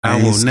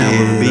I will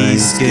never be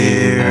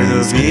scared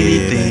of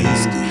anything.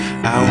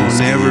 I will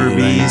never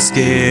be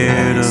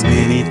scared of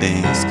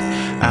anything.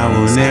 I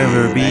will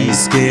never be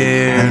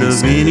scared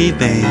of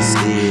anything.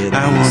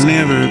 I will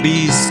never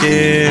be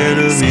scared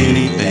of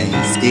anything.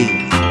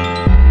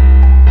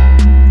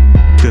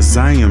 Cause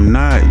I am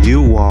not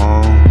you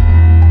all.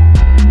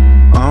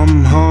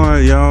 I'm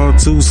hard, y'all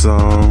too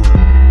soft.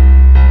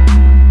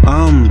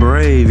 I'm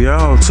brave,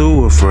 y'all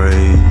too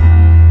afraid.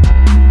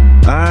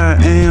 I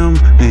am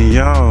and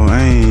y'all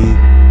ain't.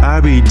 I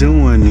be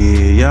doing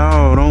it,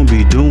 y'all don't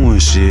be doing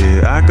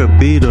shit. I could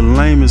be the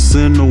lamest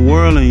in the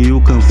world and you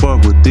can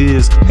fuck with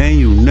this, and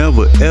you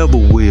never ever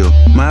will.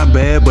 My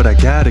bad, but I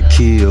gotta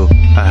kill.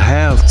 I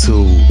have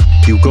to.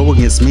 You go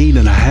against me,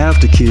 then I have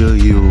to kill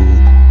you.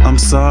 I'm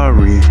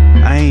sorry,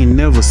 I ain't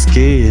never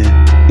scared.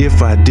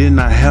 If I did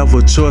not have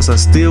a choice, I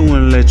still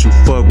wouldn't let you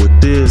fuck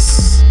with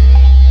this.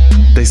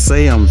 They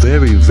say I'm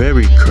very,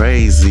 very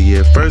crazy.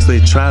 At first they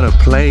try to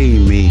play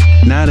me,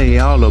 now they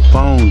all up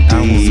on these.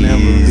 I will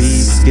never be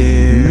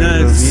scared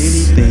of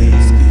anything.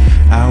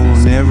 I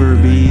will never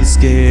be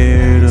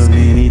scared of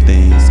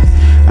anything.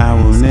 I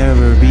will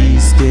never be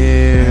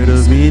scared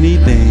of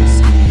anything.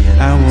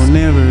 I will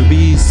never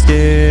be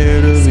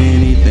scared of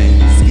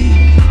anything.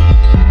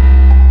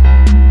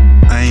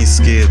 I ain't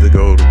scared to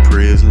go to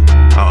prison.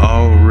 I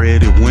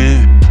already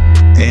went,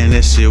 and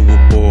that shit was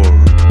boring.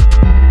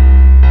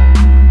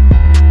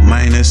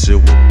 Man, that shit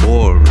was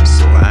boring,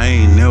 so I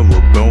ain't never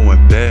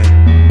going back,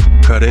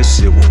 cause that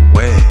shit was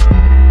whack.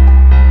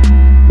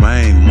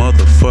 Man,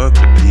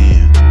 motherfucker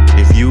pen.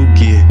 If you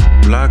get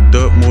locked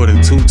up more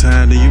than 2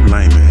 times, then you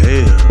lame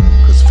as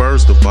hell. Cause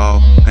first of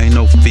all, ain't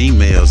no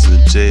females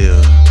in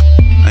jail.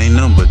 Ain't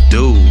nothing but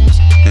dudes,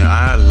 and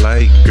I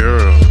like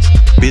girls.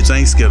 Bitch, I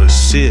ain't scared of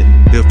shit.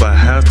 If I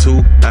have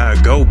to, I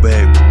go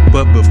back.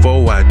 But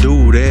before I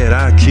do that,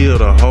 I kill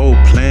the whole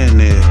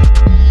planet.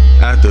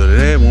 After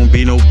that, won't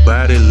be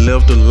nobody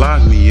left to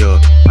lock me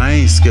up. I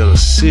ain't scared of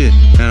shit,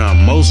 and I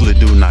mostly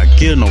do not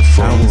get no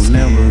fuck. I will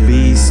never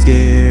be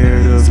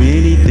scared of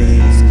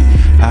anything.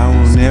 I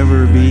will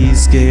never be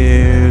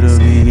scared of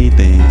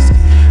anything.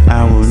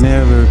 I will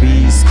never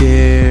be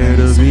scared